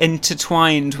quite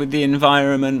intertwined with the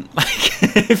environment. Like,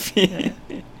 I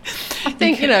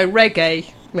think, you know,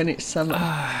 reggae when it's summer.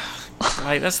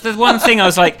 Like, that's the one thing I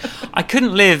was like, I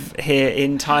couldn't live here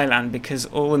in Thailand because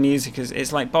all the music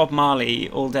it's like Bob Marley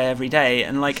all day every day,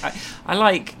 and like I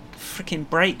like freaking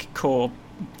breakcore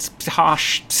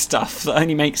harsh stuff that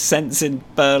only makes sense in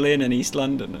Berlin and East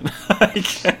London, and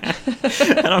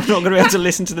I'm not going to be able to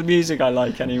listen to the music I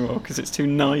like anymore because it's too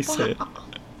nice here.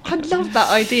 I love that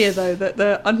idea though,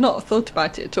 that I've not thought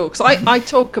about it at all, because I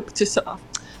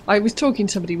was talking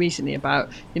to somebody recently about,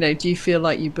 you know, do you feel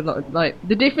like you belong, like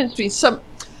the difference between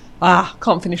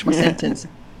can't finish my sentence.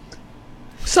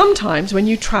 Sometimes when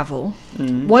you travel,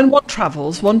 when one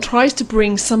travels, one tries to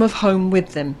bring some of home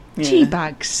with them. Tea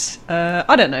bags,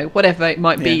 I don't know, whatever it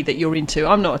might be that you're into.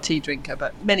 I'm not a tea drinker,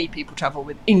 but many people travel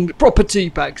with proper tea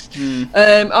bags.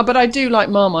 But I do like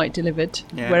Marmite delivered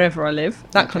wherever I live,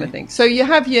 that kind of thing. So you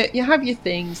have your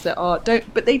things that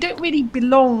but they don't really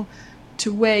belong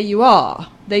to where you are.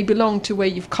 They belong to where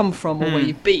you've come from or where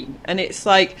you've been. And it's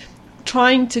like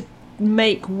trying to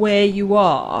make where you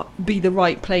are be the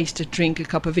right place to drink a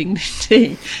cup of English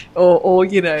tea or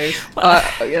you know,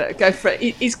 go for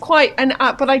it. It's quite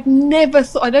but I'd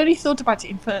only thought about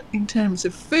it in terms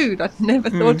of food. I'd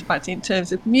never thought about it in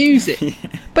terms of music.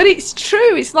 But it's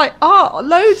true, it's like art,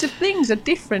 loads of things are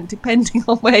different depending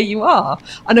on where you are,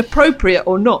 and appropriate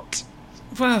or not.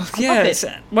 Well,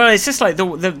 it's just like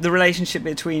the relationship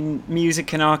between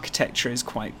music and architecture is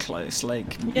quite close.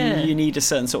 Like, you need a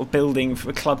certain sort of building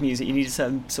for club music. You need a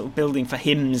certain sort of building for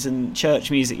hymns and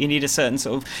church music. You need a certain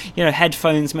sort of, you know,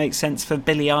 headphones make sense for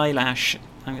Billie Eilish.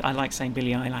 I like saying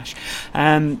Billie Eilish,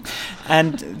 and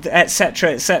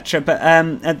etc. But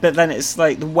then it's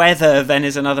like the weather then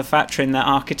is another factor in that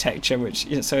architecture, which,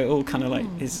 you know, so it all kind of like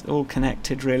is all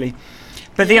connected really.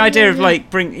 But the idea of like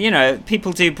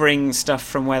people do bring stuff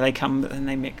from where they come, but then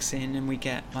they mix in, and we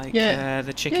get like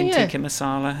the chicken tikka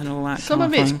masala and all that. Some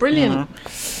of it's brilliant,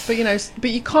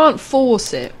 but you can't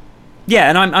force it. Yeah,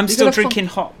 and I'm still drinking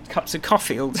hot cups of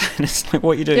coffee all day. And it's like,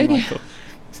 what are you doing, Michael?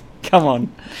 Come on,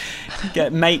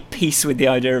 make peace with the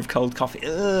idea of cold coffee.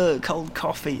 Ugh, cold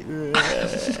coffee.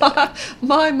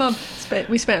 My mum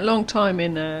we spent a long time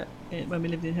when we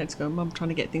lived in Headscombe, Mum trying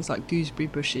to get things like gooseberry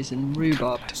bushes and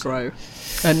rhubarb to grow,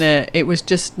 and it was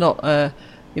just not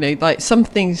you know, like some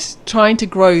things, trying to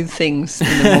grow things in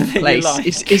the wrong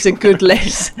place is a good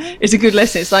lesson. It's a good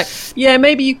lesson. It's like,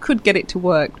 maybe you could get it to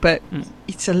work, but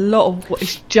it's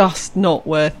just not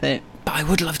worth it. But I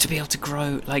would love to be able to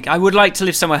grow, like, I would like to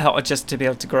live somewhere hotter just to be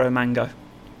able to grow a mango.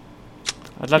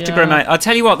 I'd love to grow mango. I'll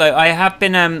tell you what though, I have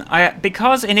been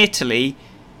because in Italy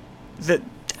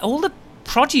all the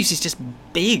produce is just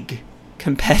big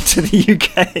compared to the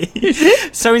UK. Is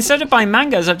it? So instead of buying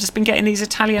mangoes, I've just been getting these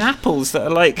Italian apples that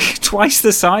are like twice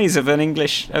the size of an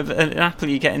apple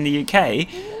you get in the UK.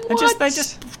 What? They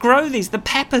just grow these. The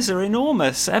peppers are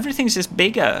enormous. Everything's just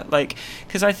bigger, like,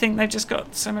 because I think they've just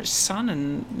got so much sun,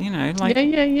 and you know, like,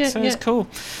 so it's cool.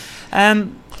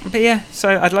 But yeah,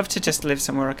 so I'd love to just live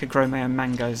somewhere I could grow my own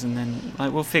mangoes, and then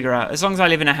like we'll figure out. As long as I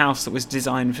live in a house that was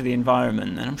designed for the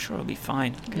environment, then I'm sure it'll be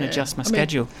fine. I can adjust my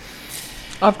schedule.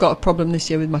 I've got a problem this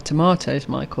year with my tomatoes,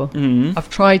 Michael. I've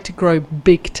tried to grow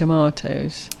big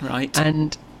tomatoes, right,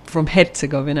 and from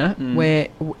Herzegovina,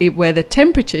 where the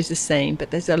temperature is the same,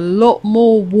 but there's a lot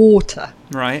more water.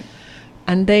 Right.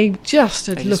 And they're just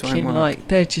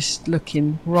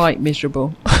looking right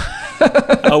miserable.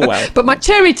 Oh well. But my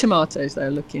cherry tomatoes,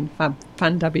 they're looking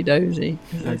fandabidozy,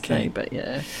 as they say. But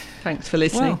yeah, thanks for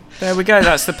listening. Well, there we go.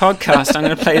 That's the podcast. I'm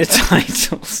going to play the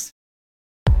titles.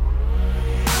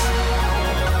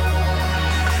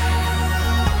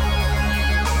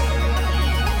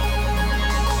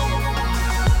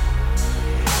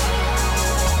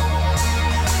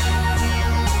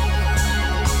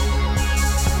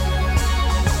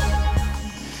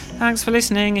 Thanks for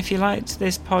listening. If you liked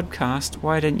this podcast,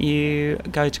 why don't you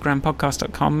go to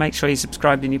grandpodcast.com. Make sure you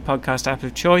subscribe in your podcast app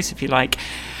of choice. If you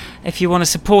want to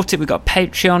support it, we've got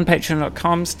Patreon,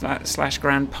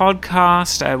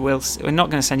 patreon.com/grandpodcast. We're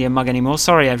not going to send you a mug anymore.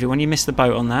 Sorry, everyone. You missed the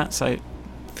boat on that, so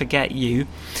forget you.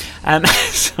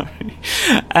 Sorry.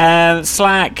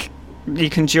 Slack.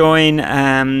 You can join.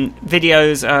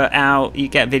 Videos are out. You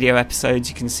get video episodes.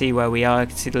 You can see where we are. You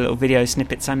can see the little video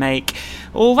snippets I make.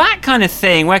 All that kind of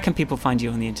thing. Where can people find you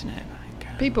on the internet,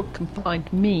 Ivanka? People can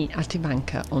find me at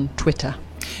Ivanka on Twitter.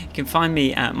 You can find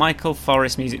me at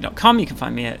michaelforestmusic.com. You can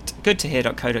find me at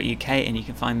goodtohear.co.uk. And you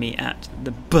can find me at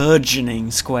the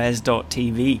burgeoning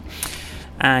squares.tv.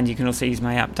 And you can also use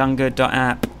my app,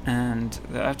 dungood.app. And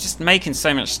I'm just making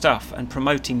so much stuff and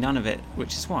promoting none of it,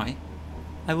 which is why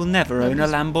I will never own a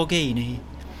Lamborghini.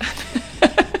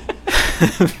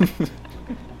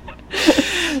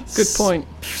 Good point.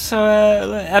 So,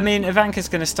 Ivanka's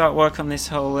going to start work on this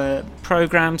whole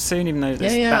program soon, even though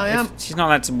I am. She's not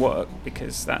allowed to work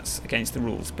because that's against the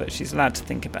rules, but she's allowed to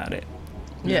think about it.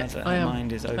 Yeah, her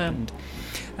mind is opened.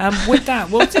 With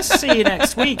that, we'll just see you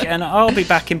next week, and I'll be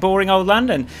back in boring old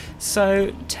London.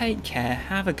 So take care,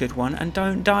 have a good one, and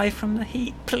don't die from the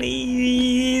heat,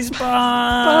 please. Bye.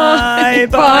 Bye.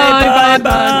 Bye. Bye.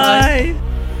 Bye. Bye.